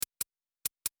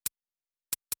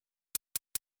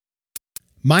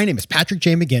My name is Patrick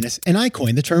J. McGinnis, and I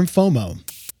coined the term FOMO.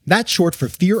 That's short for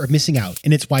fear of missing out,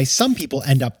 and it's why some people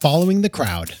end up following the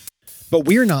crowd. But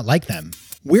we're not like them.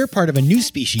 We're part of a new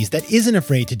species that isn't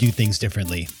afraid to do things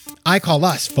differently. I call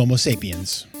us FOMO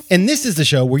sapiens. And this is the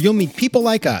show where you'll meet people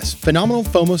like us, phenomenal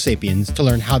FOMO sapiens, to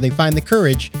learn how they find the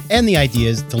courage and the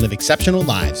ideas to live exceptional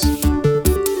lives.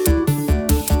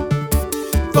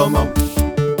 FOMO.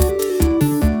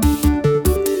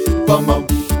 FOMO.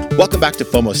 Welcome back to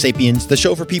FOMO Sapiens, the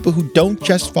show for people who don't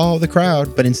just follow the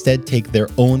crowd, but instead take their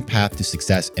own path to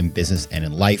success in business and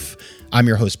in life. I'm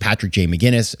your host, Patrick J.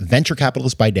 McGinnis, venture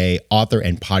capitalist by day, author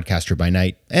and podcaster by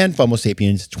night, and FOMO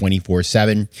Sapiens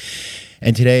 24/7.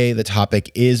 And today the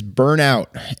topic is burnout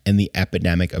and the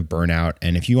epidemic of burnout.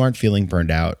 And if you aren't feeling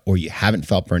burned out or you haven't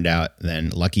felt burned out, then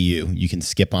lucky you. You can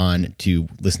skip on to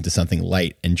listen to something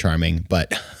light and charming,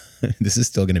 but this is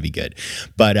still going to be good.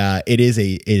 But it is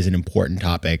an important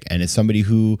topic. And as somebody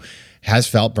who has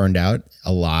felt burned out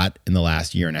a lot in the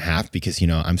last year and a half, because,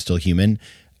 I'm still human,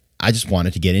 I just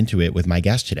wanted to get into it with my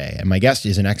guest today. And my guest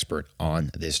is an expert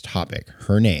on this topic.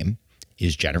 Her name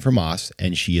is Jennifer Moss,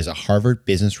 and she is a Harvard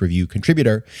Business Review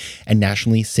contributor and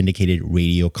nationally syndicated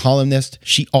radio columnist.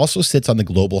 She also sits on the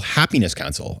Global Happiness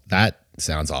Council. That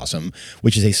sounds awesome,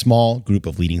 which is a small group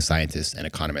of leading scientists and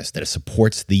economists that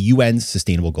supports the UN's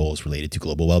sustainable goals related to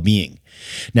global well-being.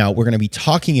 Now, we're going to be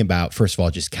talking about, first of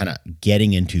all, just kind of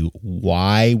getting into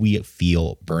why we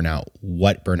feel burnout,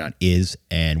 what burnout is,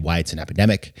 and why it's an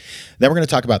epidemic. Then we're going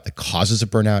to talk about the causes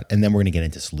of burnout, and then we're going to get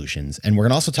into solutions. And we're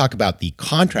going to also talk about the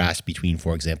contrast between,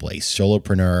 for example, a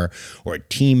solopreneur or a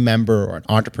team member or an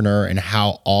entrepreneur, and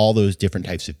how all those different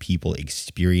types of people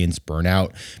experience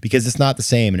burnout, because it's not the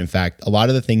same. And in fact, a lot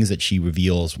of the things that she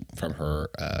reveals from her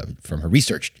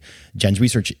research, Jen's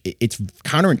research, it's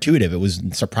counterintuitive. It was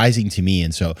surprising to me.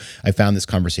 And so I found this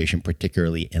conversation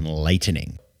particularly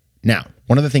enlightening. Now,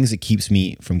 one of the things that keeps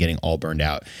me from getting all burned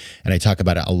out, and I talk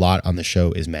about it a lot on the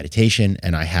show, is meditation.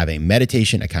 And I have a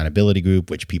meditation accountability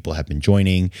group, which people have been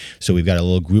joining. So we've got a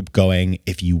little group going.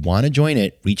 If you want to join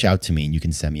it, reach out to me, and you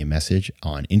can send me a message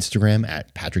on Instagram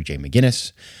at Patrick J.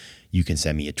 McGinnis. You can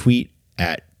send me a tweet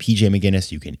at PJ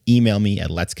McGinnis. You can email me at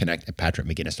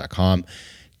letsconnect@patrickmcginnis.com.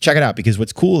 Check it out, because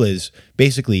what's cool is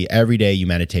basically every day you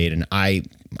meditate, and I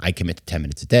commit to 10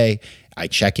 minutes a day. I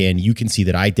check in. You can see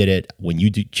that I did it. When you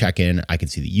do check in, I can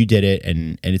see that you did it.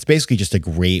 And it's basically just a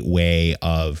great way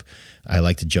of, I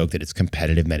like to joke that it's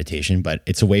competitive meditation, but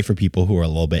it's a way for people who are a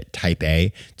little bit type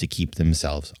A to keep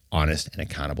themselves honest and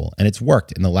accountable. And it's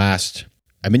worked.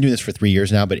 I've been doing this for 3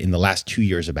 years now, but in the last 2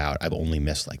 years I've only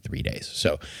missed like 3 days.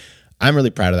 So I'm really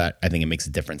proud of that. I think it makes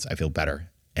a difference. I feel better.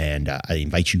 And I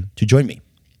invite you to join me.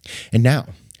 And now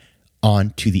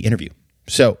on to the interview.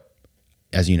 So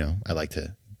as you know, I like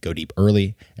to go deep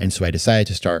early. And so I decided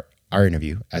to start our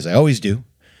interview, as I always do,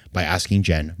 by asking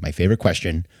Jen my favorite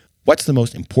question: what's the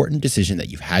most important decision that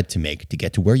you've had to make to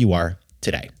get to where you are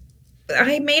today?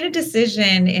 I made a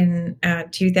decision in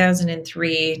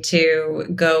 2003 to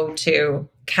go to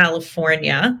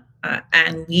California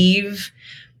and leave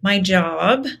my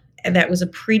job. That was a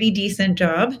pretty decent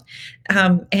job.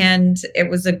 And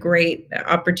it was a great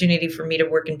opportunity for me to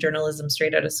work in journalism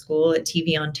straight out of school at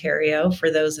TV Ontario, for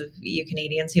those of you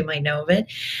Canadians who might know of it.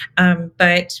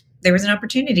 But there was an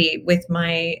opportunity with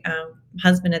my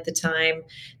husband at the time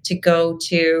to go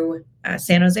to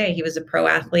San Jose. He was a pro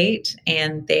athlete,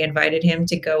 and they invited him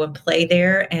to go and play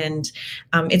there. And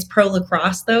it's pro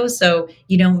lacrosse, though, so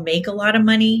you don't make a lot of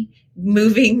money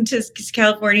moving to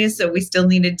California. So we still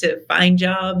needed to find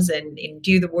jobs and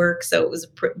do the work. So it was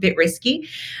a bit risky.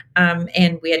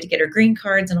 And we had to get our green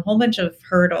cards and a whole bunch of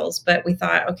hurdles. But we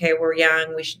thought, okay, we're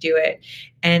young, we should do it.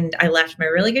 And I left my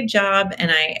really good job,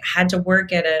 and I had to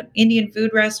work at an Indian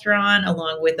food restaurant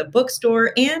along with a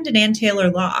bookstore and an Ann Taylor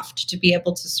loft to be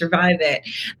able to survive it.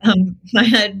 I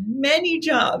had many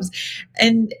jobs.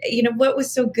 And, what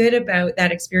was so good about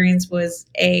that experience was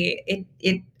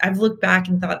I've looked back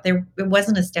and thought it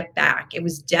wasn't a step back. It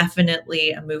was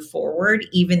definitely a move forward,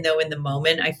 even though in the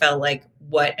moment I felt like,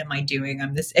 what am I doing?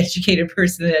 I'm this educated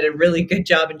person that had a really good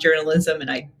job in journalism,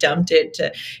 and I dumped it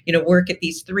to, work at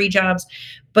these 3 jobs.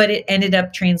 But it ended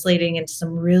up translating into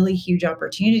some really huge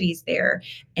opportunities there.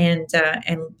 And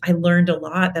I learned a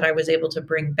lot that I was able to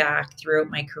bring back throughout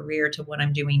my career to what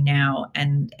I'm doing now.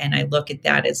 And I look at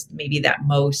that as maybe that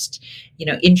most,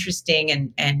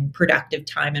 interesting and productive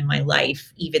time in my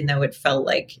life, even though it felt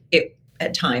like it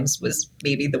at times was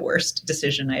maybe the worst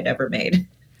decision I'd ever made.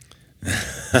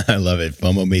 I love it.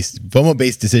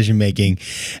 FOMO-based decision making.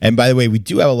 And by the way, we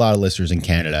do have a lot of listeners in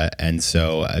Canada. And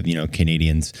so,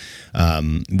 Canadians,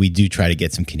 we do try to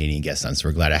get some Canadian guests on. So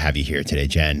we're glad to have you here today,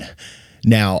 Jen.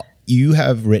 Now, you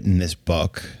have written this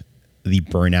book, The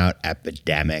Burnout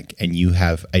Epidemic, and you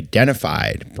have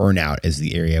identified burnout as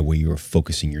the area where you are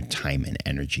focusing your time and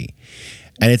energy.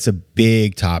 And it's a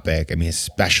big topic. I mean,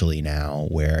 especially now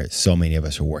where so many of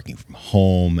us are working from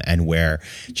home and where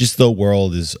just the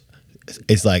world is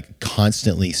like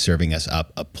constantly serving us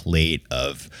up a plate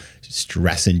of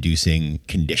stress-inducing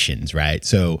conditions, right?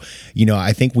 So,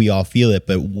 I think we all feel it,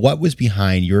 but what was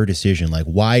behind your decision? Like,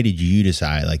 why did you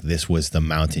decide like this was the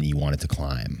mountain you wanted to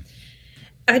climb?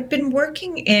 I'd been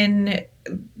working in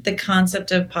the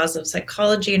concept of positive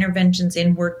psychology interventions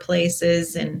in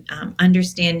workplaces and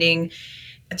understanding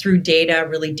through data,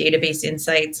 really database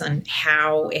insights on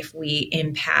how, if we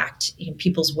impact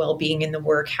people's well-being in the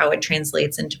work, how it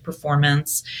translates into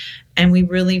performance. And we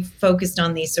really focused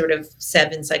on these sort of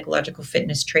 7 psychological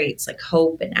fitness traits like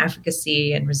hope and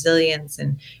efficacy and resilience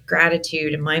and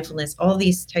gratitude and mindfulness, all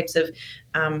these types of,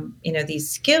 these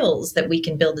skills that we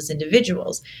can build as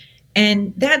individuals.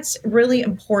 And that's really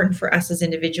important for us as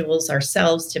individuals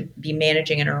ourselves to be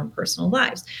managing in our own personal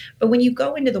lives. But when you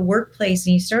go into the workplace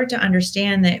and you start to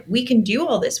understand that we can do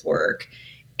all this work,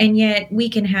 and yet we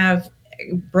can have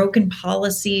broken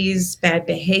policies, bad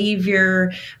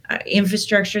behavior,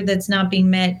 infrastructure that's not being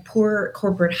met, poor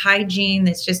corporate hygiene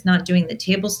that's just not doing the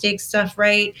table stakes stuff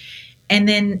right. And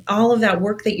then all of that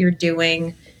work that you're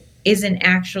doing isn't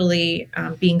actually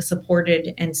being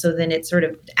supported. And so then it sort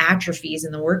of atrophies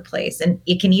in the workplace. And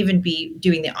it can even be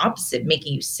doing the opposite,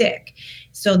 making you sick.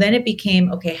 So then it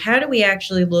became, okay, how do we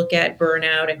actually look at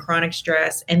burnout and chronic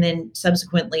stress? And then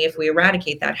subsequently, if we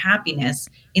eradicate that happiness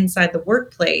inside the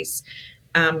workplace,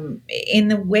 in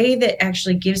the way that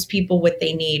actually gives people what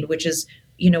they need, which is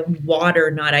water,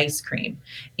 not ice cream.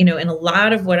 And a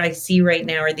lot of what I see right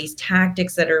now are these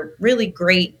tactics that are really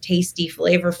great, tasty,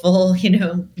 flavorful,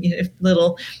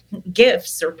 little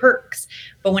gifts or perks.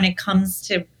 But when it comes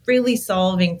to really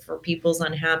solving for people's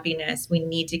unhappiness, we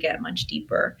need to get much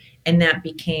deeper. And that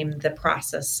became the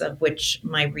process of which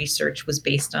my research was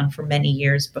based on for many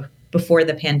years before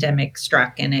the pandemic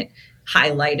struck, and it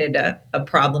highlighted a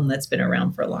problem that's been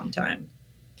around for a long time.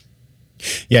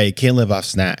 Yeah, you can't live off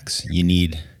snacks. You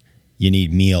need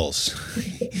meals.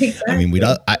 Exactly. I mean,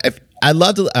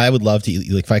 I would love to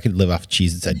eat, like if I could live off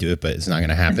Cheez-Its, I'd do it, but it's not going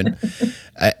to happen.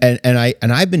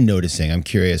 and I've been noticing, I'm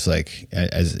curious, like,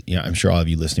 as I'm sure all of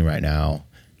you listening right now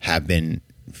have been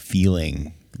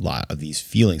feeling a lot of these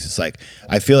feelings. It's like,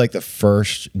 I feel like the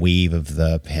first wave of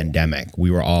the pandemic, we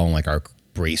were all in like our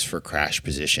brace for crash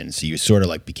position. So you sort of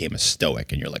like became a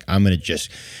stoic and you're like, I'm going to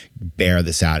just bear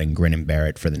this out and grin and bear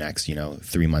it for the next,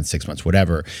 3 months, 6 months,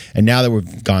 whatever. And now that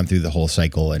we've gone through the whole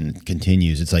cycle and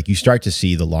continues, it's like you start to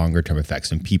see the longer term effects,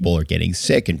 and people are getting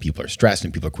sick and people are stressed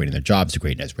and people are quitting their jobs, they're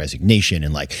creating resignation.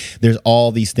 And like, there's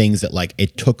all these things that like,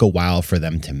 it took a while for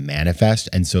them to manifest.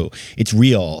 And so it's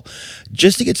real.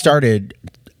 Just to get started,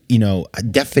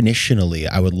 definitionally,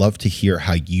 I would love to hear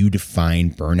how you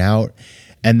define burnout.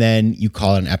 And then you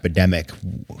call it an epidemic.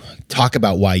 Talk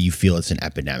about why you feel it's an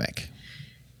epidemic.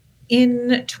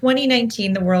 In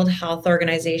 2019, the World Health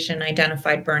Organization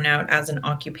identified burnout as an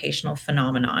occupational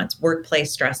phenomenon. It's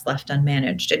workplace stress left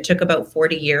unmanaged. It took about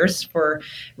 40 years for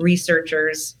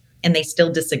researchers, and they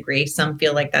still disagree. Some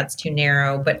feel like that's too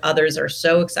narrow, but others are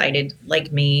so excited,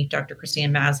 like me, Dr.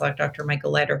 Christine Maslach, Dr. Michael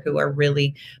Leiter, who are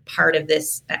really part of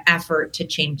this effort to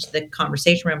change the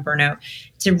conversation around burnout,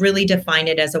 to really define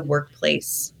it as a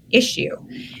workplace issue.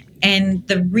 And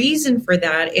the reason for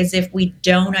that is if we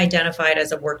don't identify it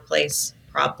as a workplace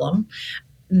problem,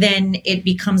 then it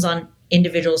becomes on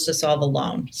individuals to solve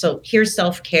alone. So here's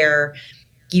self-care.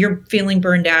 You're feeling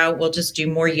burned out, we'll just do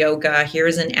more yoga.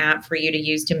 Here's an app for you to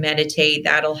use to meditate.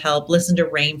 That'll help. Listen to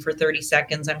rain for 30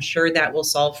 seconds. I'm sure that will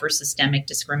solve for systemic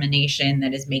discrimination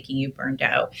that is making you burned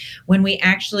out. When we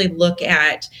actually look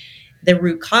at the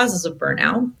root causes of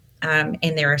burnout,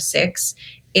 and there are 6,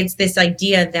 it's this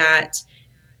idea that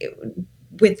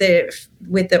with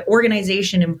the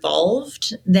organization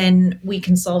involved, then we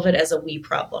can solve it as a we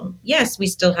problem. Yes, we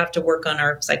still have to work on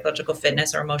our psychological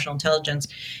fitness, our emotional intelligence,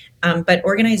 but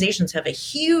organizations have a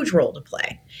huge role to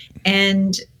play.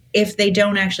 And if they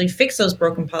don't actually fix those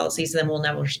broken policies, then we'll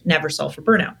never solve for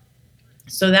burnout.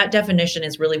 So that definition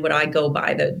is really what I go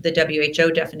by, the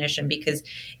WHO definition, because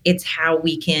it's how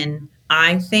we can,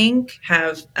 I think,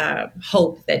 have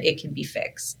hope that it can be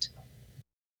fixed.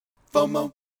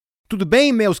 FOMO. Tudo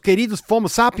bem, meus queridos FOMO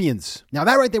sapiens? Now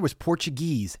that right there was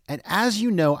Portuguese, and as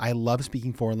you know, I love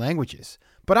speaking foreign languages.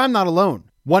 But I'm not alone.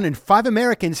 1 in 5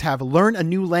 Americans have learned a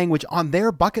new language on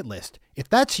their bucket list. If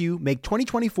that's you, make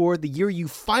 2024 the year you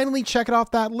finally check it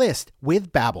off that list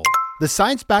with Babbel. the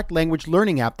science-backed language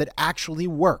learning app that actually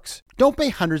works. Don't pay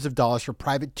hundreds of dollars for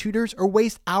private tutors or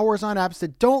waste hours on apps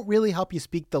that don't really help you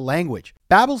speak the language.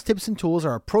 Babbel's tips and tools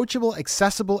are approachable,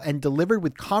 accessible, and delivered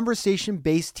with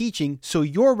conversation-based teaching so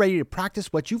you're ready to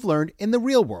practice what you've learned in the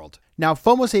real world. Now,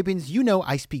 FOMO Sapiens, you know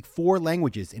I speak 4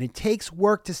 languages, and it takes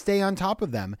work to stay on top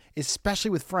of them, especially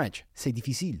with French. C'est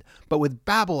difficile. But with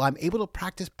Babbel, I'm able to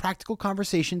practice practical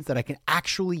conversations that I can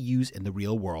actually use in the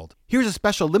real world. Here's a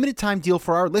special limited time deal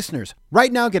for our listeners.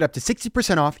 Right now, get up to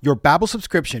 60% off your Babbel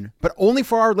subscription, but only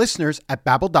for our listeners at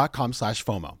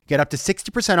babbel.com/FOMO. Get up to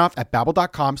 60% off at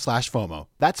babbel.com/FOMO.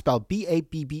 That's spelled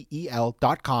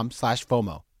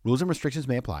BABBEL.com/FOMO. Rules and restrictions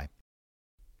may apply.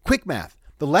 Quick math.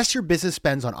 The less your business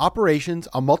spends on operations,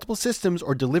 on multiple systems,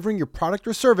 or delivering your product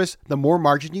or service, the more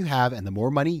margin you have and the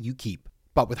more money you keep.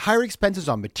 But with higher expenses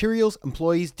on materials,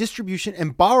 employees, distribution,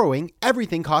 and borrowing,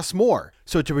 everything costs more.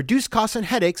 So to reduce costs and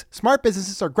headaches, smart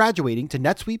businesses are graduating to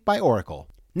NetSuite by Oracle.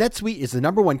 NetSuite is the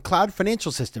 #1 cloud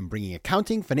financial system, bringing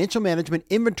accounting, financial management,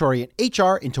 inventory, and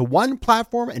HR into one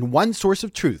platform and one source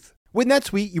of truth. With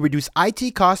NetSuite, you reduce IT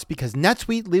costs because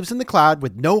NetSuite lives in the cloud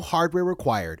with no hardware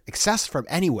required, accessed from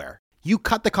anywhere. You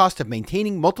cut the cost of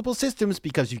maintaining multiple systems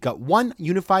because you've got one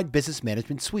unified business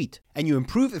management suite. And you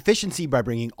improve efficiency by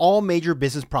bringing all major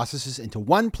business processes into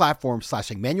one platform,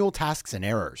 slashing manual tasks and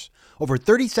errors. Over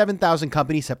 37,000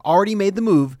 companies have already made the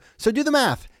move, so do the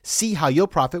math. See how you'll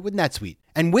profit with NetSuite.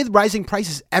 And with rising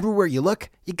prices everywhere you look,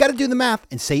 you gotta do the math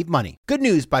and save money. Good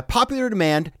news, by popular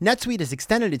demand, NetSuite has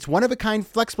extended its one-of-a-kind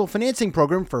flexible financing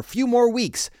program for a few more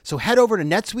weeks. So head over to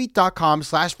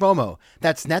netsuite.com/FOMO.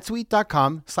 That's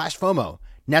netsuite.com/FOMO.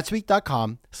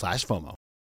 netsuite.com/FOMO.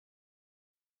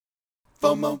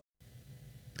 FOMO.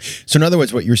 So in other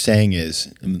words, what you're saying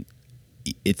is,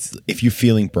 it's if you're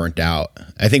feeling burnt out,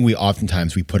 I think we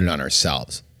put it on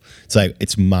ourselves. It's like,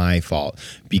 it's my fault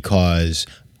because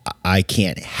I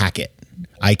can't hack it.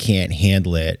 I can't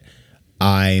handle it.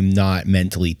 I'm not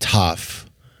mentally tough.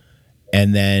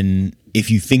 And then if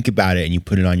you think about it and you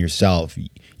put it on yourself,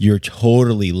 you're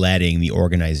totally letting the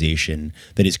organization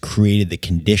that has created the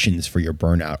conditions for your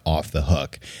burnout off the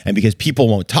hook. And because people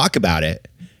won't talk about it,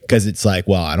 because it's like,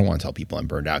 well, I don't want to tell people I'm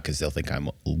burned out because they'll think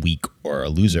I'm weak or a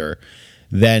loser,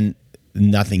 then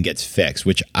nothing gets fixed,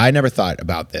 which I never thought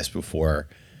about this before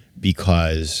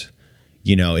because,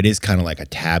 you know, it is kind of like a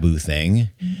taboo thing.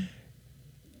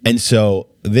 And so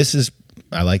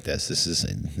I like this. This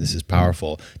is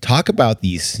powerful. Talk about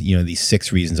these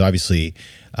 6 reasons. Obviously,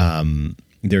 we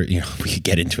could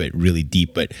get into it really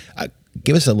deep, but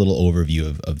give us a little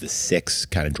overview of the 6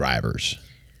 kind of drivers.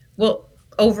 Well,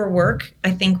 overwork,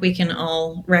 I think we can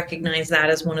all recognize that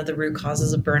as one of the root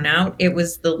causes of burnout. It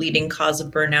was the leading cause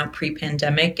of burnout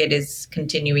pre-pandemic. It is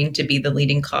continuing to be the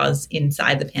leading cause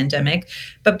inside the pandemic.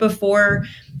 But before,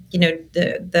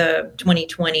 the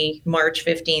 2020 March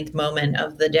 15th moment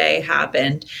of the day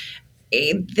happened,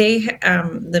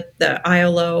 the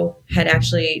ILO had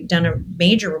actually done a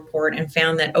major report and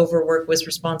found that overwork was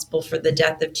responsible for the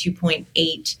death of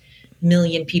 2.8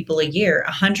 million people a year,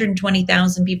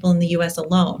 120,000 people in the US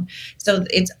alone. So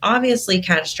it's obviously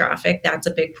catastrophic. That's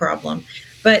a big problem.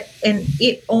 And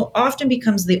it often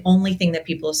becomes the only thing that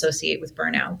people associate with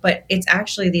burnout. But it's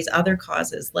actually these other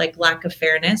causes like lack of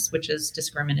fairness, which is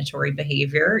discriminatory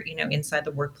behavior, inside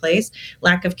the workplace,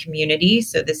 lack of community.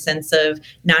 So this sense of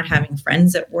not having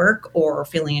friends at work or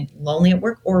feeling lonely at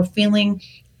work or feeling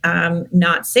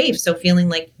not safe. So feeling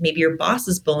like maybe your boss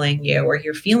is bullying you or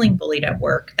you're feeling bullied at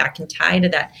work, that can tie to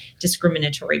that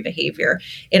discriminatory behavior.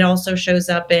 It also shows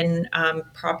up in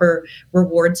proper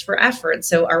rewards for effort.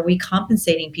 So are we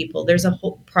compensating people? There's a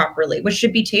whole properly, which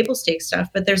should be table stakes stuff,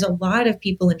 but there's a lot of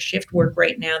people in shift work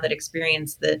right now that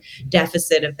experience the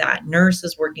deficit of that.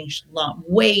 Nurses working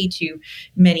way too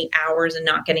many hours and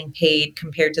not getting paid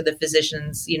compared to the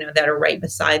physicians, that are right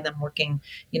beside them working,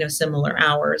 similar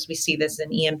hours. We see this in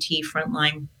EMT,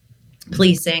 frontline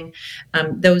policing,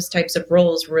 those types of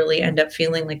roles really end up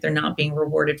feeling like they're not being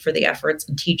rewarded for the efforts,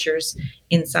 and teachers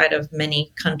inside of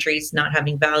many countries not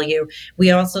having value.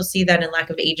 We also see that in lack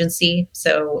of agency.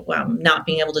 So not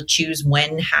being able to choose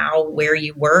when, how, where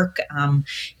you work, and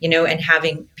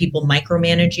having people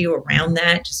micromanage you around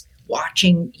that, just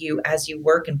watching you as you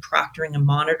work and proctoring and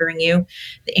monitoring you.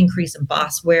 The increase in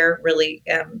bossware really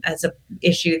as an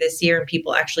issue this year, and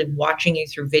people actually watching you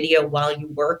through video while you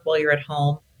work, while you're at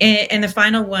home. And the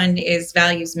final one is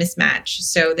values mismatch.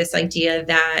 So this idea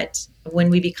that when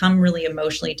we become really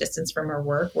emotionally distanced from our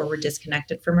work, where we're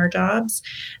disconnected from our jobs,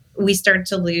 we start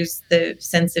to lose the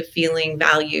sense of feeling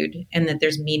valued and that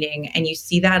there's meaning. And you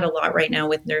see that a lot right now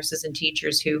with nurses and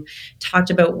teachers who talked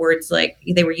about words like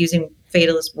they were using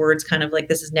fatalist words, kind of like,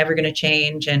 this is never going to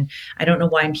change. And I don't know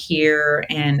why I'm here.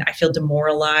 And I feel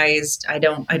demoralized. I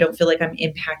don't feel like I'm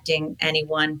impacting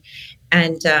anyone.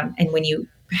 And when you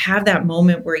have that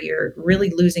moment where you're really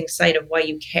losing sight of why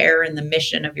you care and the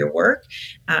mission of your work,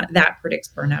 that predicts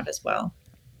burnout as well.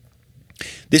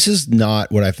 This is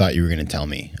not what I thought you were going to tell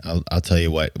me. I'll tell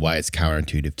you why it's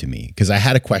counterintuitive to me. Because I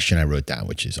had a question I wrote down,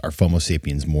 which is, are FOMO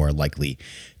sapiens more likely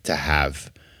to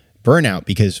have burnout?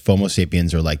 Because FOMO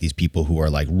sapiens are like these people who are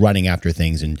like running after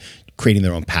things and creating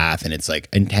their own path, and it's like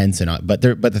intense but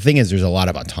the thing is, there's a lot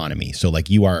of autonomy. So like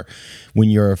when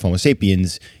you're a FOMO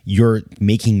sapiens, you're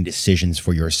making decisions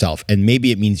for yourself, and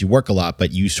maybe it means you work a lot,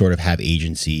 but you sort of have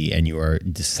agency and you are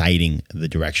deciding the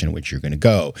direction in which you're going to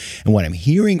go. And what I'm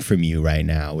hearing from you right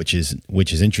now, which is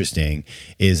interesting,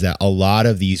 is that a lot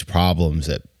of these problems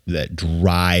that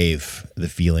drive the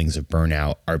feelings of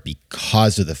burnout are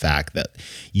because of the fact that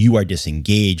you are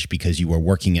disengaged, because you are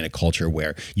working in a culture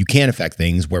where you can't affect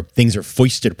things, where things are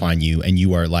foisted upon you, and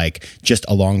you are like just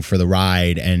along for the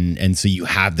ride. And so you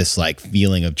have this like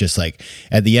feeling of just like,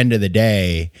 at the end of the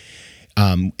day,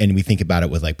 and we think about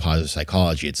it with like positive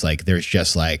psychology, it's like there's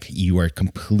just like you are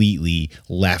completely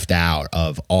left out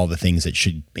of all the things that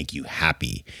should make you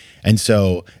happy. And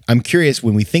so I'm curious,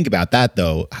 when we think about that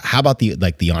though, how about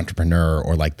the entrepreneur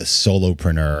or like the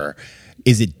solopreneur?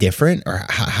 Is it different, or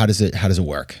how does it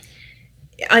work?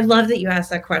 I love that you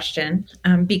asked that question,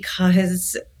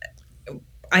 because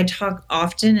I talk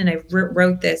often, and I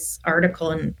wrote this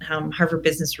article in Harvard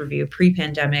Business Review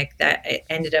pre-pandemic that it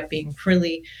ended up being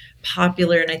really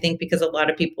popular. And I think because a lot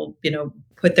of people,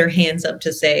 put their hands up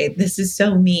to say, this is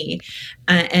so me.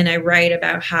 And I write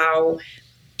about how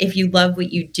if you love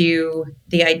what you do,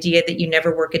 the idea that you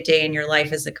never work a day in your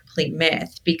life is a complete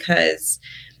myth, because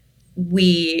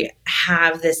we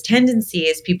have this tendency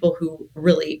as people who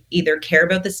really either care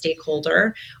about the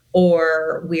stakeholder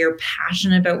or we're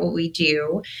passionate about what we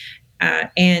do,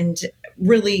 and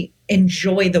really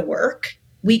enjoy the work.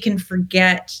 We can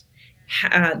forget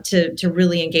to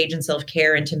really engage in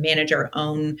self-care and to manage our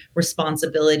own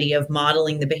responsibility of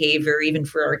modeling the behavior, even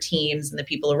for our teams and the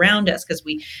people around us, because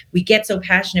we get so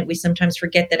passionate, we sometimes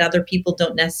forget that other people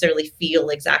don't necessarily feel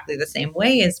exactly the same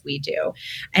way as we do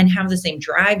and have the same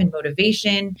drive and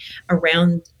motivation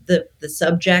around the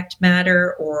subject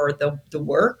matter or the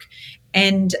work.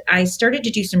 And I started to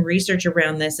do some research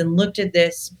around this and looked at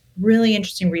this really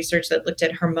interesting research that looked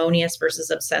at harmonious versus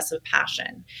obsessive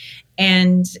passion.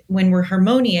 And when we're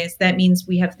harmonious, that means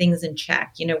we have things in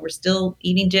check. We're still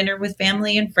eating dinner with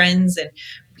family and friends, and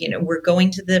we're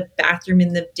going to the bathroom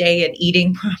in the day and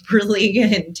eating properly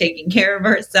and taking care of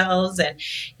ourselves. And,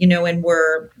 and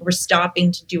we're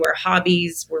stopping to do our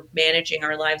hobbies. We're managing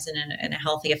our lives in a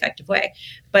healthy, effective way.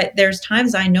 But there's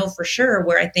times I know for sure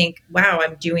where I think, wow,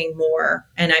 I'm doing more.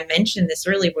 And I mentioned this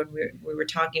earlier when we were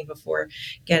talking before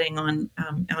getting on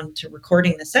to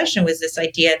recording the session, was this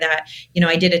idea that,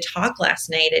 I did a talk last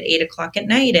night at 8:00 at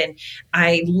night, and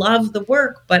I love the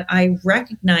work, but I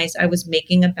recognized I was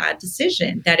making a bad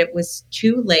decision, that it was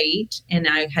too late, and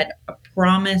I had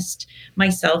promised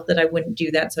myself that I wouldn't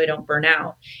do that so I don't burn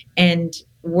out. And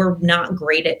we're not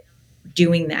great at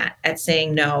doing that, at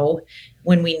saying no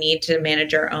when we need to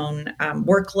manage our own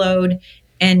workload,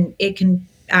 and it can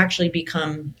actually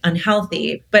become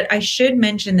unhealthy. But I should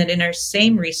mention that in our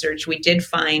same research, we did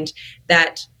find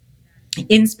that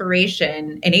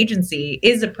inspiration and agency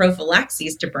is a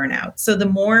prophylaxis to burnout. So the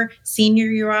more senior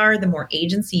you are, the more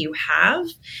agency you have,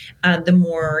 the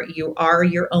more you are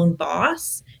your own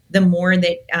boss, the more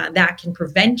that that can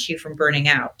prevent you from burning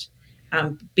out,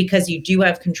 because you do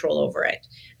have control over it.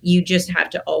 You just have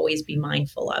to always be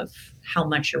mindful of how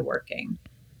much you're working.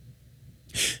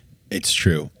 It's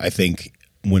true. I think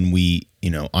when we,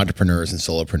 entrepreneurs and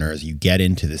solopreneurs, you get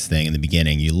into this thing in the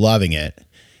beginning, you're loving it.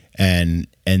 And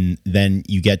then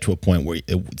you get to a point where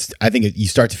I think you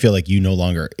start to feel like you no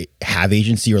longer have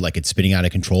agency, or like it's spinning out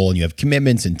of control, and you have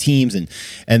commitments and teams and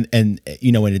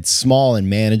when it's small and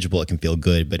manageable, it can feel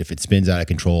good. But if it spins out of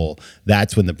control,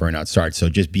 that's when the burnout starts. So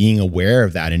just being aware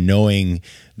of that and knowing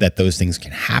that those things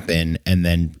can happen, and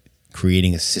then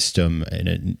creating a system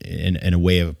and a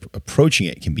way of approaching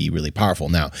it can be really powerful.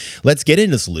 Now, let's get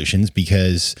into solutions,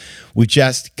 because we've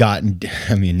just gotten,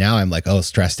 now I'm like,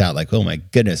 stressed out, like, oh my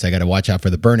goodness, I got to watch out for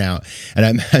the burnout. And I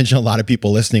imagine a lot of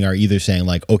people listening are either saying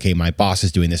like, okay, my boss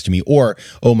is doing this to me, or,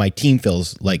 oh, my team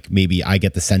feels like maybe I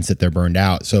get the sense that they're burned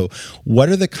out. So what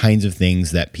are the kinds of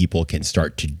things that people can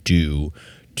start to do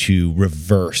to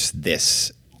reverse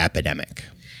this epidemic?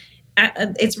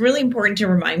 It's really important to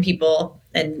remind people,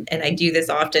 and I do this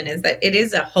often, is that it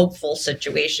is a hopeful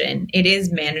situation. It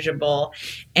is manageable.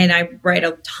 And I write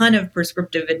a ton of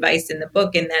prescriptive advice in the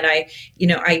book, in that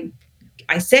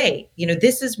I say,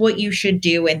 this is what you should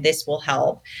do, and this will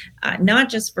help. Not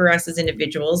just for us as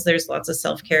individuals. There's lots of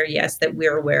self-care, yes, that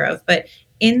we're aware of, but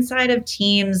inside of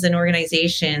teams and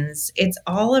organizations, it's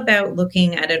all about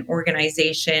looking at an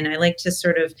organization. I like to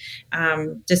sort of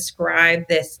describe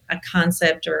a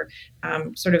concept, or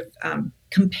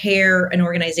compare an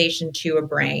organization to a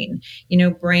brain.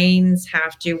 Brains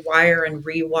have to wire and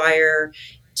rewire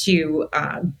to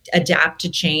adapt to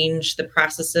change. The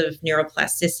process of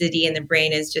neuroplasticity in the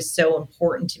brain is just so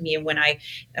important to me. And when I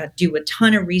do a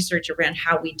ton of research around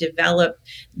how we develop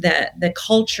the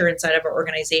culture inside of our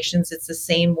organizations, it's the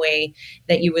same way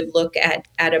that you would look at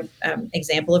an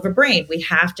example of a brain. We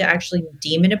have to actually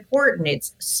deem it important.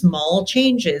 It's small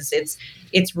changes.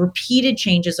 It's repeated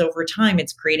changes over time.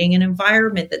 It's creating an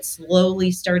environment that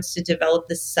slowly starts to develop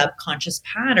this subconscious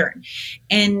pattern.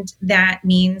 And that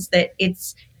means that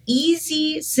it's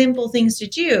easy, simple things to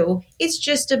do. It's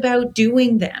just about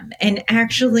doing them and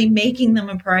actually making them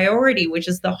a priority, which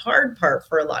is the hard part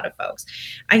for a lot of folks.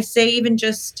 I say, even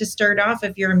just to start off,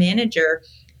 if you're a manager,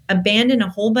 abandon a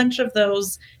whole bunch of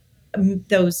those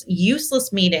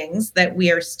useless meetings that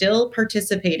we are still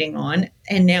participating on.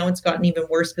 And now it's gotten even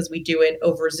worse because we do it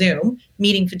over Zoom.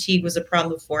 Meeting fatigue was a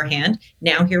problem beforehand.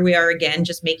 Now here we are again,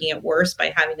 just making it worse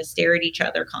by having to stare at each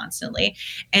other constantly.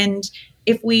 And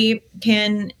if we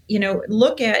can,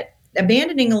 look at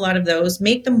abandoning a lot of those,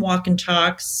 make them walk and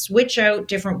talk, switch out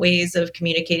different ways of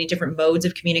communicating, different modes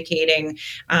of communicating,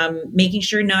 making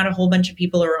sure not a whole bunch of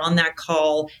people are on that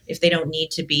call if they don't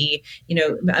need to be,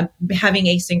 having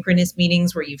asynchronous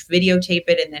meetings where you videotape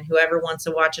it and then whoever wants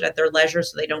to watch it at their leisure,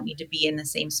 so they don't need to be in the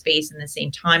same space in the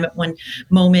same time at one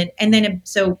moment. And then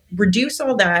so reduce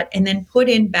all that and then put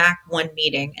in back one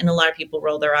meeting. And a lot of people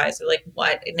roll their eyes. They're like,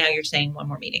 what? Now you're saying one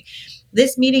more meeting.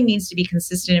 This meeting needs to be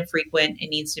consistent and frequent. It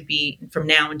needs to be from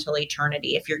now until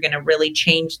eternity. If you're going to really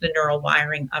change the neural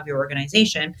wiring of your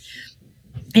organization,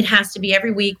 it has to be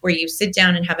every week where you sit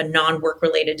down and have a non-work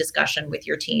related discussion with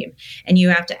your team. And you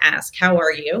have to ask, how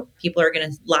are you? People are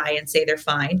going to lie and say they're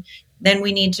fine. Then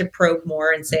we need to probe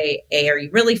more and say, A, are you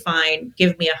really fine?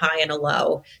 Give me a high and a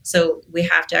low. So we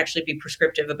have to actually be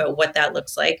prescriptive about what that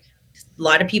looks like. A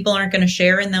lot of people aren't going to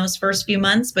share in those first few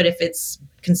months, but if it's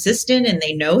consistent and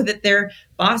they know that their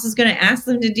boss is going to ask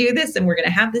them to do this and we're going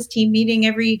to have this team meeting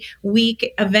every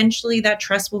week, eventually that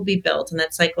trust will be built and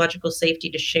that psychological safety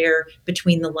to share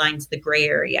between the lines, the gray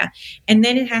area. And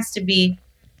then it has to be,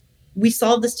 we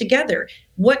solve this together.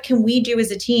 What can we do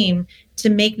as a team to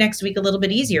make next week a little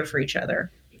bit easier for each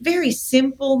other? Very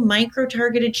simple,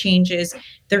 micro-targeted changes.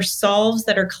 They're solves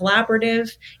that are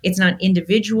collaborative. It's not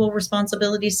individual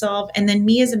responsibility solve. And then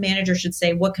me as a manager should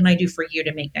say, what can I do for you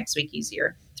to make next week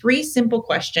easier? 3 simple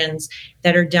questions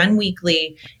that are done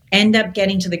weekly end up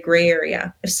getting to the gray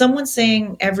area. If someone's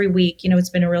saying every week, it's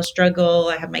been a real struggle,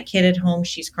 I have my kid at home,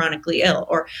 she's chronically ill,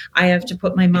 or I have to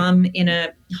put my mom in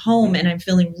a home and I'm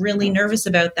feeling really nervous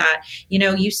about that.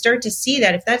 You start to see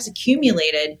that if that's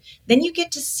accumulated, then you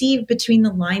get to see between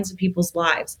the lines of people's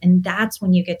lives. And that's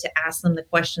when you get to ask them the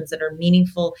questions that are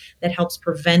meaningful, that helps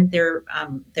prevent their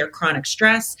chronic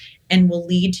stress and will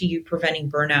lead to you preventing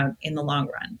burnout in the long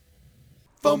run.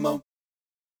 FOMO.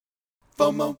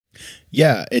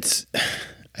 Yeah,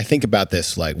 I think about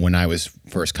this like when I was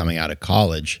first coming out of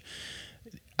college,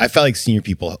 I felt like senior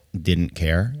people didn't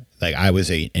care. Like I was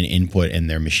an input in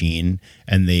their machine,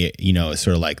 and they,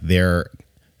 sort of like their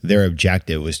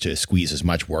objective was to squeeze as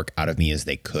much work out of me as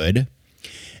they could.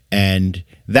 And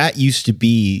that used to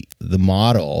be the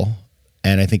model.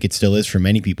 And I think it still is for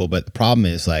many people. But the problem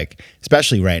is, like,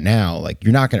 especially right now, like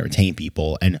you're not going to retain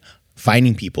people, and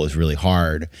finding people is really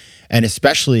hard. And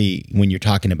especially when you're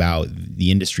talking about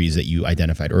the industries that you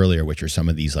identified earlier, which are some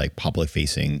of these like public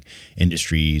facing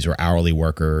industries or hourly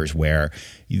workers, where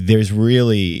there's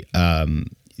really,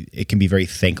 it can be very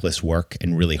thankless work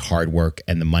and really hard work,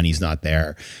 and the money's not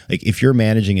there. Like if you're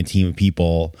managing a team of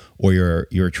people, or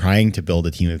you're trying to build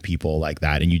a team of people like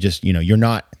that, and you just, you're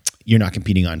not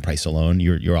competing on price alone.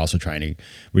 You're also trying to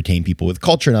retain people with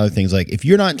culture and other things. Like if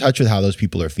you're not in touch with how those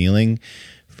people are feeling,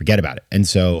 forget about it. And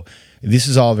so this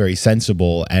is all very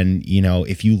sensible. And,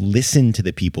 if you listen to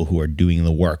the people who are doing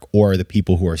the work or the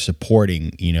people who are supporting,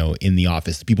 in the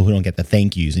office, the people who don't get the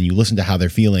thank yous, and you listen to how they're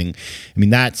feeling, I mean,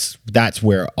 that's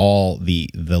where all the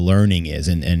learning is.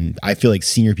 And I feel like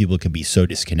senior people can be so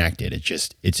disconnected.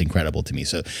 It's incredible to me.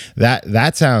 So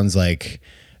that sounds like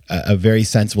a very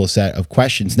sensible set of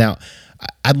questions. Now,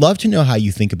 I'd love to know how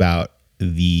you think about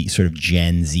the sort of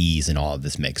Gen Zs in all of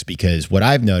this mix, because what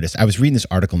I've noticed, I was reading this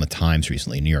article in the Times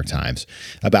recently, New York Times,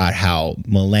 about how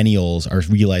millennials are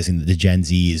realizing that the Gen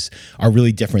Zs are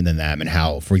really different than them, and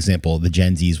how, for example, the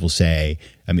Gen Zs will say,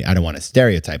 I mean, I don't want to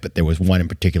stereotype, but there was one in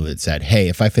particular that said, hey,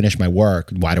 if I finish my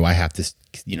work, why do I have to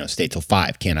stay till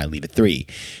 5? Can't I leave at 3?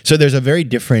 So there's a very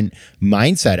different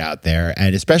mindset out there,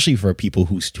 and especially for people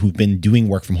who've been doing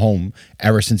work from home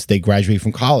ever since they graduated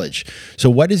from college. So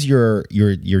what is your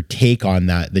take on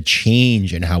that, the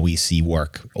change in how we see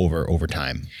work over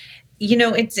time?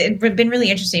 It's been really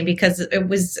interesting because it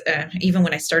was, even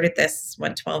when I started this,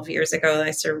 12 years ago, I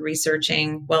started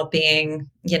researching well-being,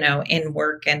 in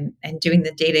work and doing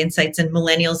the data insights. And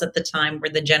millennials at the time were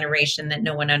the generation that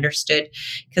no one understood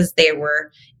because they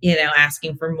were,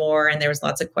 asking for more. And there was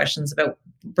lots of questions about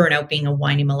burnout being a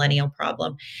whiny millennial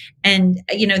problem. And,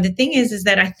 the thing is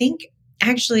that I think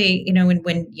actually,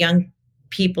 when young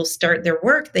people start their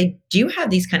work, they do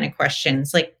have these kind of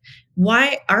questions like,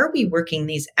 why are we working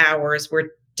these hours where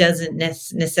it doesn't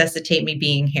necessitate me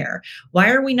being here? Why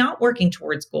are we not working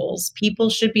towards goals? People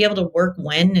should be able to work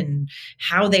when and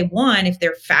how they want. If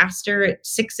they're faster at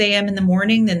 6 a.m. in the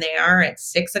morning than they are at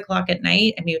 6 o'clock at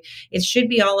night, I mean, it should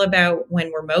be all about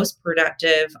when we're most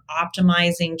productive,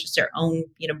 optimizing just our own,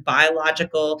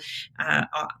 biological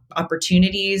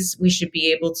opportunities. We should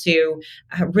be able to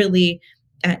really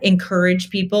encourage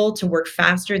people to work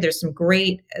faster. There's some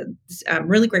great,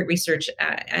 really great research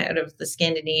out of the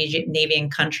Scandinavian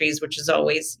countries, which is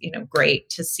always, great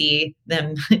to see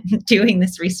them doing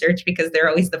this research because they're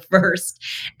always the first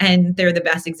and they're the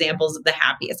best examples of the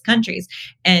happiest countries.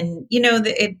 And,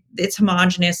 it's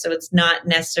homogenous, so it's not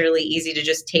necessarily easy to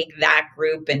just take that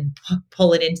group and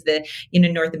pull it into the,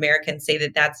 North America and say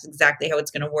that that's exactly how it's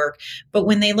going to work. But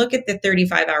when they look at the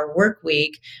 35-hour work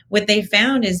week, what they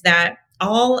found is that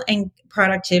all in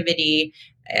productivity,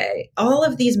 all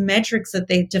of these metrics that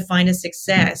they define as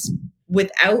success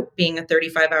without being a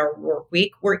 35-hour work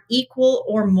week were equal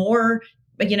or more,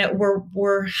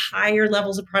 were higher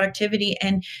levels of productivity,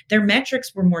 and their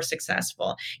metrics were more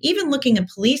successful. Even looking at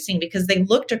policing, because they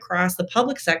looked across the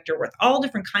public sector with all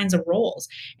different kinds of roles,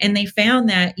 and they found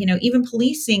that, even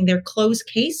policing, their closed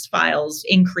case files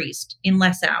increased in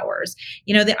less hours.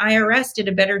 The IRS did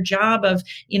a better job of,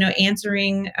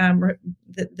 answering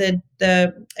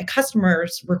the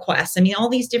customers' requests. I mean, all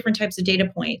these different types of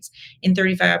data points in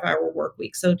 35-hour work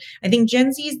week. So I think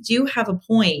Gen Zs do have a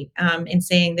point in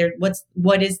saying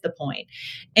what is the point?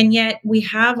 And yet we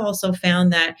have also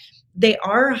found that they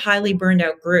are a highly burned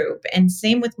out group, and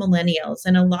same with millennials.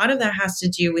 And a lot of that has to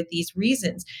do with these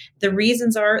reasons. The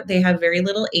reasons are they have very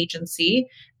little agency.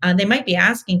 They might be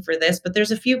asking for this, but there's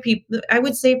a few people, I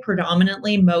would say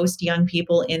predominantly most young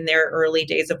people in their early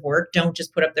days of work don't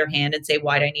just put up their hand and say,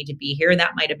 why do I need to be here?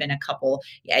 That might have been a couple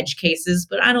edge cases,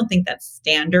 but I don't think that's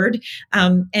standard.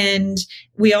 And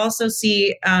we also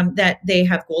see that they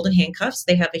have golden handcuffs.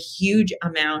 They have a huge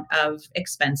amount of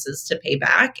expenses to pay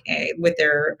back with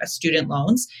their student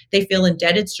loans. They feel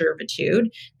indebted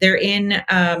servitude. They're in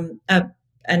an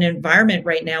environment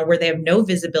right now where they have no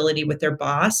visibility with their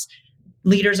boss.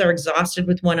 Leaders are exhausted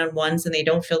with one-on-ones and they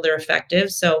don't feel they're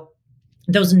effective. So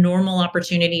those normal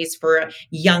opportunities for a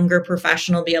younger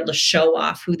professional to be able to show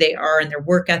off who they are and their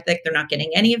work ethic, they're not getting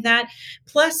any of that.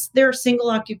 Plus, they're single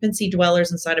occupancy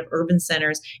dwellers inside of urban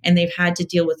centers, and they've had to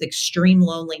deal with extreme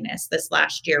loneliness this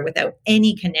last year without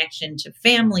any connection to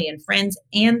family and friends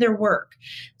and their work.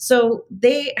 So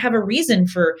they have a reason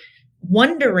for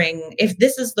wondering if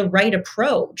this is the right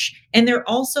approach. And they're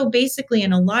also basically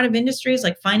in a lot of industries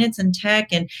like finance and tech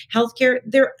and healthcare,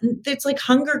 it's like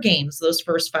Hunger Games those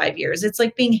first 5 years. It's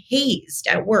like being hazed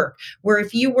at work, where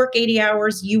if you work 80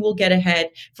 hours, you will get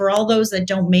ahead. For all those that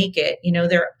don't make it,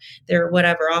 they're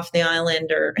whatever, off the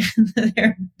island, or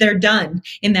they're done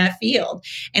in that field.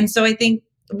 And so I think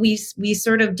we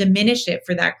sort of diminish it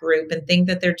for that group and think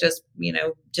that they're just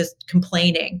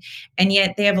complaining. And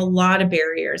yet they have a lot of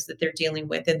barriers that they're dealing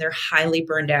with, and they're highly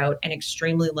burned out and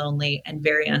extremely lonely and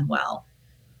very unwell.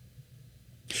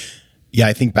 Yeah,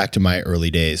 I think back to my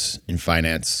early days in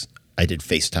finance. I did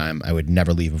FaceTime. I would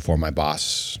never leave before my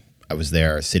boss. I was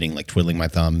there sitting like twiddling my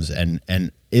thumbs, and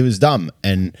it was dumb.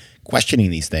 And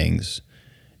questioning these things,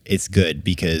 it's good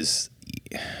because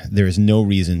there is no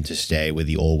reason to stay with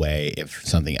the old way if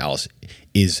something else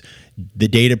is, the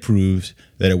data proves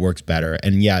that it works better.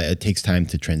 And yeah, it takes time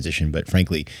to transition, but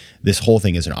frankly, this whole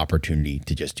thing is an opportunity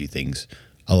to just do things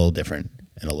a little different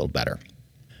and a little better.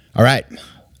 All right.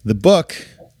 The book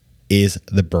is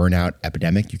The Burnout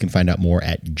Epidemic. You can find out more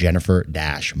at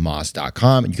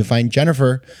jennifer-moss.com. And you can find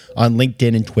Jennifer on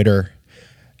LinkedIn and Twitter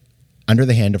under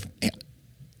the handle, and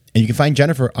you can find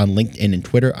Jennifer on LinkedIn and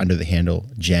Twitter under the handle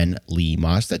Jen Lee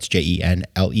Moss. That's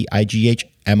JenLeigHMoss.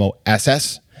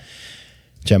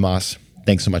 Jen Moss,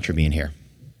 thanks so much for being here.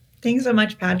 Thanks so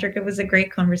much, Patrick. It was a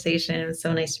great conversation. It was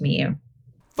so nice to meet you.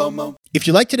 FOMO. If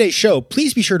you like today's show,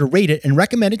 please be sure to rate it and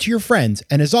recommend it to your friends.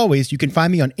 And as always, you can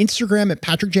find me on Instagram at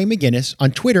Patrick J. McGinnis,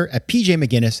 on Twitter at PJ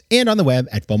McGinnis, and on the web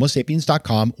at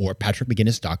FOMOSapiens.com or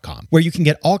PatrickMcGinnis.com, where you can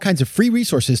get all kinds of free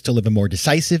resources to live a more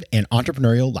decisive and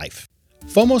entrepreneurial life.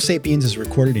 FOMO Sapiens is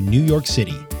recorded in New York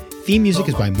City. Theme music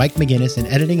is by Mike McGinnis, and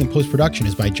editing and post-production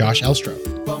is by Josh Elstro.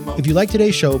 If you like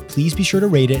today's show, please be sure to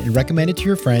rate it and recommend it to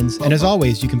your friends. And as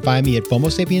always, you can find me at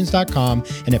FOMOSapiens.com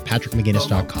and at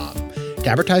PatrickMcGinnis.com. To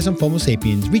advertise on FOMO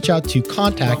Sapiens, reach out to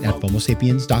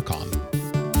contact@FOMOSapiens.com.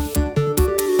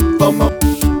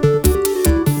 FOMO.